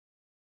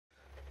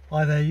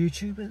Hi there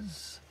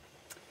YouTubers,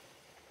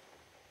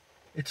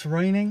 it's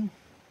raining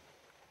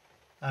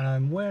and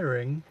I'm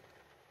wearing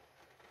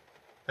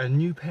a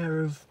new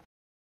pair of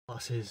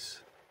glasses.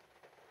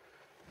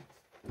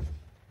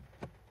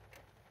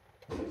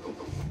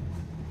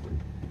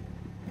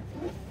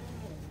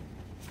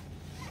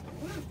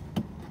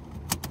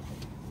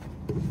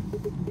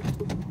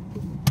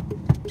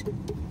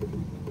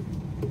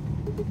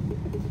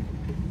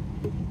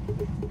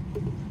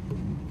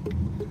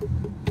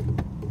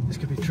 This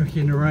could be tricky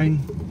in the rain,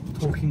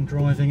 talking,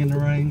 driving in the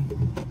rain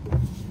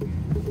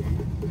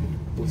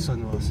with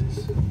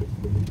sunglasses.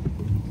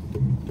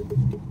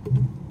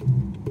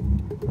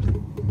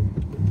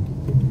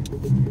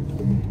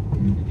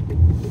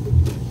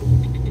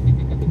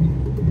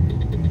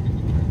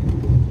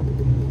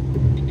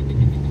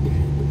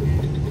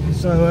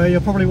 So you're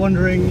probably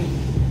wondering,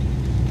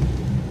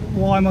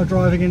 why am I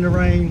driving in the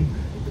rain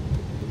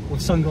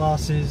with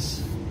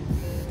sunglasses,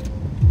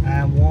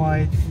 and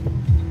why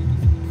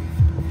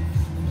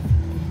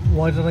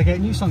did I get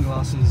new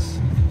sunglasses?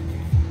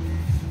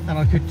 And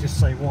I could just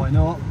say why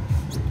not,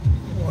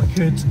 or I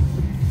could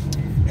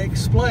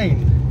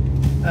explain.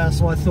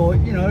 So I thought,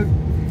 you know,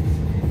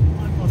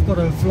 I've got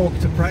a vlog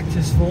to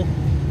practice for.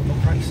 I'm not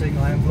practicing,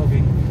 I am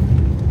vlogging.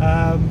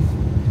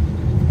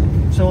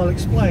 So I'll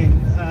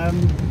explain.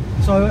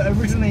 So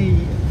originally,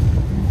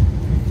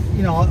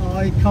 you know,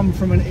 I come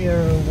from an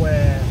era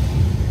where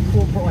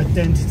corporate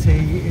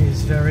identity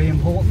is very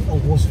important, or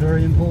was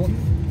very important.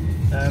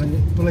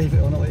 Believe it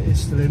or not, it is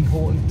still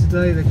important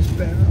today. They're just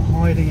better at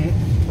hiding it.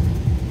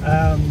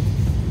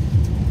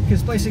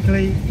 Because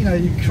basically, you know,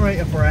 you create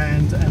a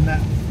brand and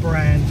that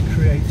brand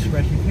creates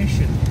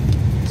recognition.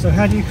 So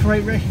how do you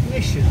create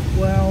recognition?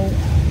 Well,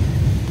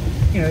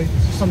 you know,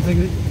 something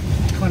that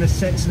kind of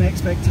sets an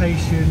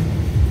expectation,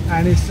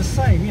 and it's the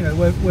same, you know,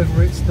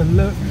 whether it's the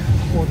look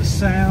or the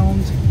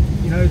sound,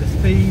 you know, the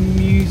theme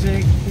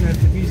music, you know, if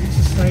the music's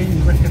the same,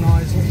 you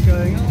recognise what's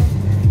going on.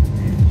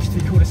 Used to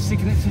be called a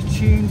signature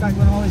tune back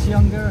when I was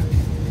younger.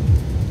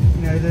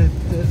 You know,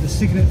 the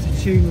signature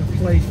tune would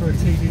play for a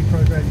TV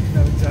programme, you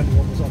know exactly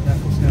what was on that.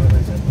 Of course,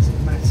 nowadays that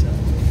doesn't matter.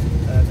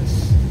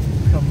 It's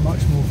become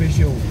much more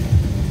visual.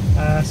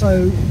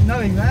 So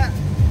knowing that,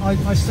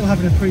 I still have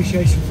an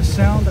appreciation for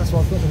sound. That's why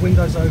I've got the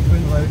windows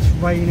open, although it's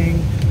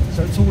raining,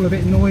 so it's all a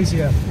bit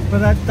noisier. But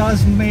that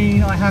does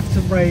mean I have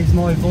to raise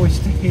my voice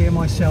to hear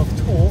myself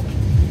talk,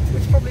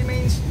 which probably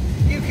means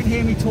you can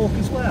hear me talk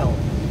as well.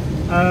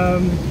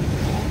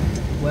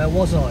 Where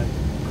was I?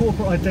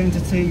 Corporate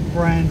identity,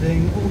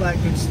 branding, all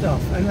that good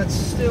stuff, and that's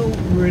still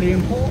really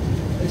important,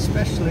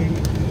 especially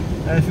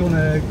if you want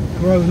to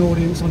grow an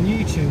audience on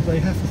YouTube. They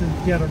have to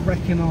be able to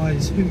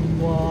recognise who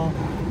you are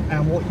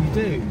and what you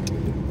do,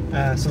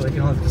 so they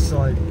can either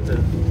decide that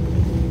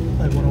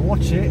they want to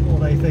watch it, or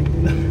they think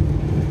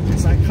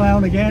it's that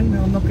clown again,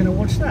 I'm not going to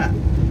watch that.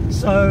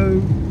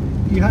 So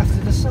you have to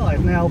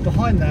decide. Now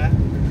behind that,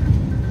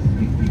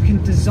 you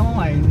can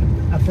design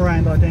a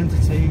brand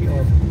identity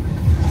or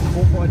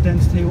corporate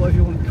identity, whatever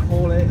you want to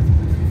call it.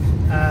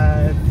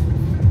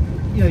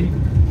 You know, you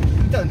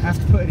don't have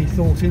to put any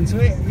thought into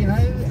it, you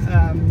know,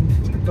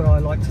 but I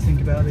like to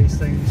think about these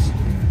things.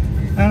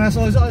 And as I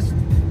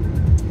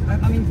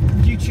mean,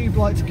 YouTube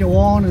like to go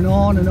on and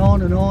on and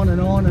on and on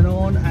and on and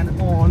on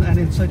and on, and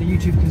then so the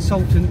YouTube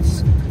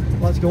consultants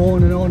like to go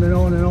on and on and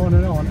on and on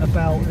and on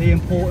about the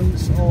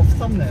importance of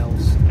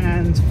thumbnails.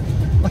 And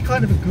I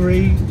kind of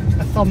agree,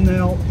 a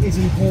thumbnail is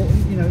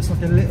important. You know, it's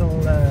like a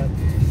little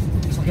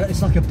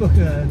it's like a book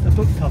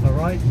cover,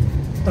 right?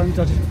 Don't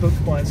judge a book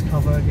by its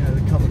cover. You know,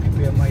 the cover could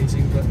be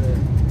amazing, but the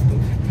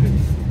book could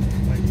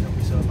maybe not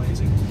be so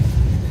amazing.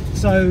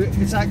 So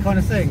it's that kind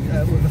of thing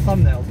with a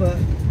thumbnail. But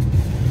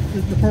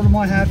the problem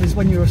I have is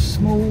when you're a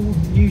small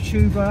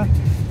YouTuber,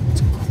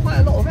 it's quite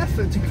a lot of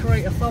effort to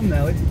create a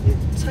thumbnail. It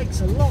takes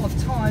a lot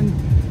of time,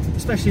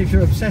 especially if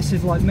you're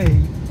obsessive like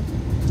me.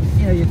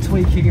 You know, you're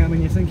tweaking them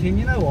and you're thinking,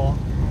 you know what?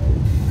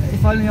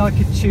 If only I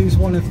could choose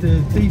one of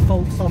the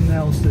default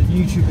thumbnails that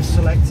YouTube has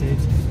selected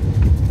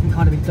and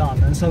kind of be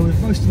done. And so with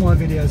most of my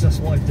videos, that's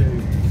what I do.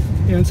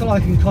 You know, until I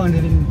can kind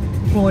of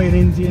employ an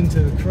Indian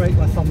to create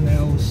my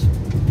thumbnails,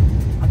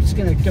 I'm just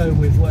going to go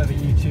with whatever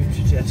YouTube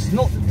suggests.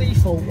 Not the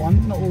default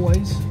one, not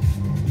always.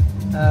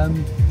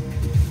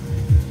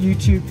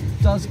 YouTube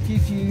does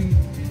give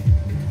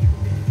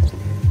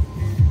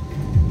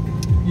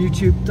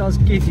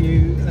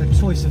you a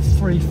choice of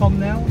 3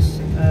 thumbnails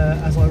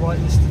as I write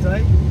this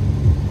today.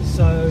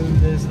 So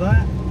there's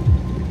that,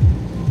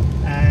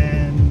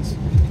 and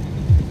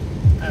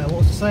what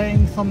was I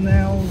saying?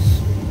 Thumbnails,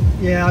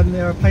 yeah, I mean,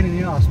 they're a pain in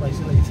the ass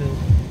basically to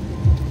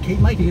keep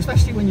making,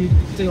 especially when you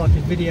do like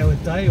a video a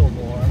day or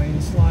more. I mean,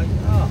 it's like,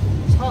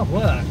 it's hard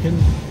work, and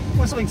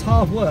when something's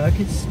hard work,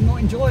 it's not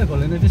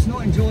enjoyable, and if it's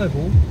not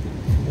enjoyable,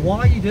 why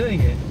are you doing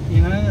it?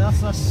 You know,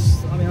 that's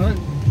I mean, I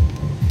don't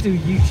do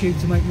YouTube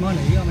to make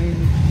money. I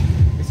mean,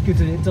 it's good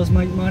that it does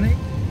make money,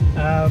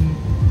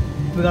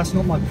 but that's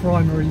not my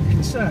primary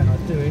concern. I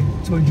do it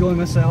to enjoy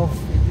myself.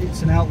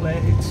 It's an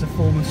outlet, it's a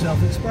form of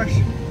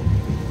self-expression.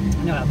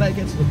 Now I better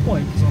get to the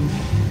point because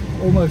I'm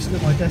almost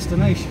at my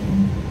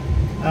destination.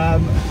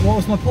 What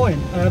was my point?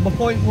 My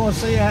point was,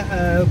 so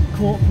yeah,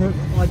 corporate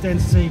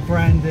identity,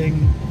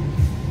 branding.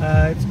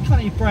 It's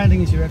kind of,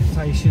 branding is your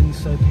reputation,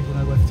 so people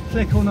know whether to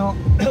click or not.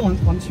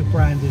 Once your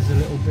brand is a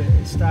little bit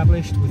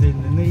established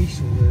within the niche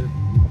or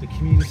the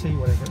community,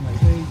 whatever it may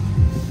be,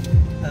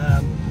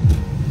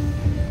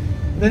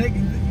 then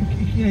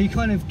you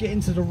kind of get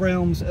into the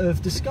realms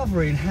of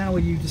discovery, and how are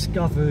you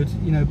discovered,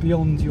 you know,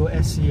 beyond your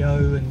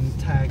SEO and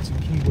tags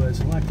and keywords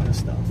and that kind of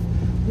stuff.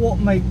 What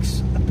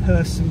makes a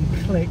person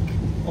click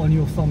on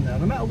your thumbnail,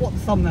 no matter what the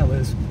thumbnail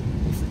is?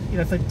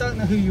 If they don't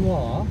know who you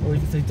are, or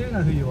if they do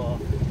know who you are,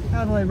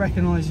 how do they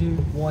recognise you?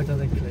 Why do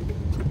they click?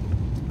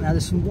 Now,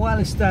 there's some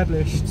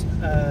well-established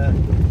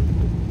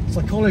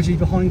psychology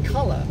behind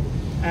colour,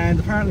 and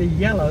apparently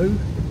yellow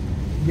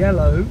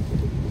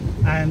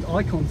and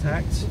eye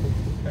contact.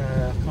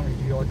 I can't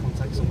really do eye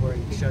contact because I'm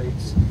wearing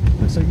shades.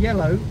 So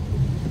yellow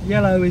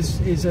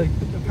is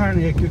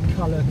apparently a good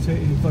colour to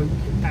invoke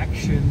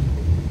action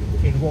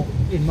in what,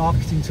 in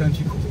marketing terms,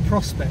 you call the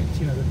prospect.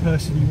 You know, the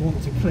person you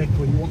want to click,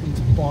 or you want them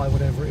to buy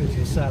whatever it is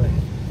you're selling.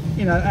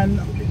 You know, and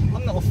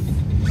I'm not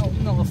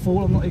a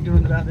fool. I'm not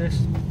ignorant about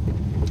this.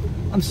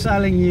 I'm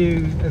selling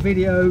you a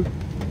video.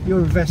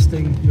 You're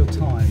investing your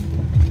time.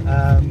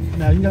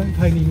 Now, you don't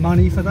pay me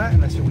money for that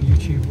unless you're on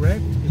YouTube Red,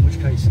 in which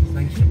case,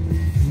 thank you,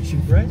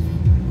 YouTube Red.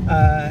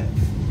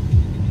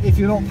 If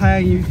you're not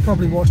paying, you've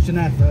probably watched an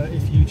advert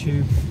if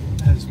YouTube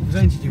has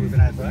presented you with an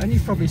advert, and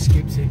you've probably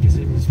skipped it because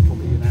it was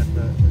probably an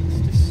advert that's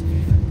just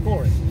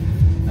boring.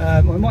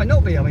 Or it might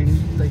not be. I mean,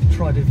 they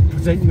try to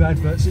present you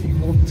adverts that you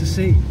want to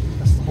see.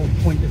 That's the whole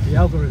point of the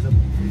algorithm,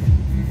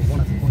 or one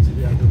of the points of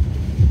the algorithm.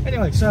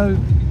 Anyway, so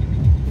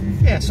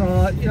yeah,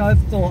 so you know,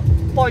 I've thought,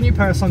 buy a new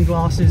pair of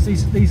sunglasses.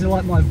 These are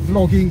like my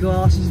vlogging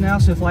glasses now.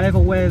 So if I ever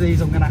wear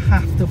these, I'm going to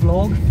have to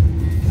vlog,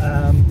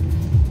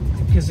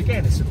 because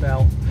again, it's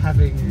about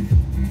having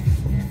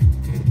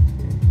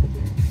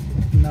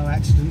no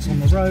accidents on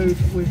the road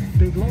with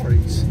big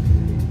lorries.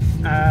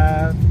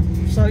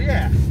 So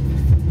yeah,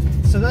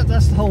 so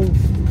that's the whole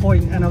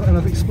point, and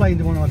I've explained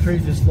in one of my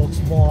previous vlogs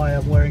why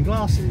I'm wearing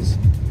glasses.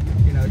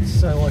 You know, it's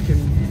so I can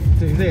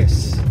do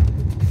this.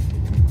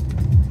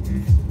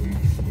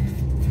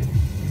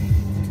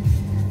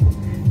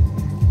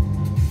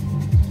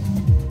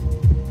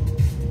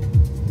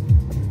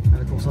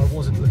 And of course, I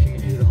wasn't looking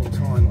at you the whole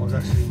time. I was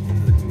actually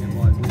looking at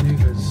my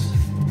maneuvers.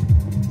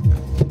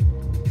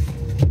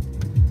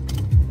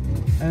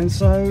 And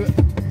so,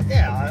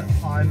 yeah,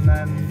 I'm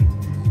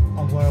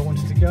where I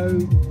wanted to go.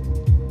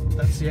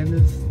 That's the end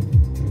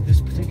of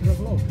this particular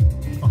vlog.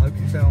 I hope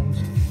you found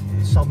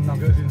some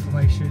nugget of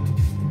information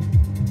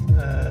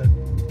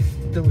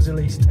that was at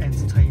least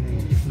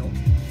entertaining, if not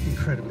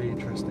incredibly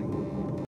interesting.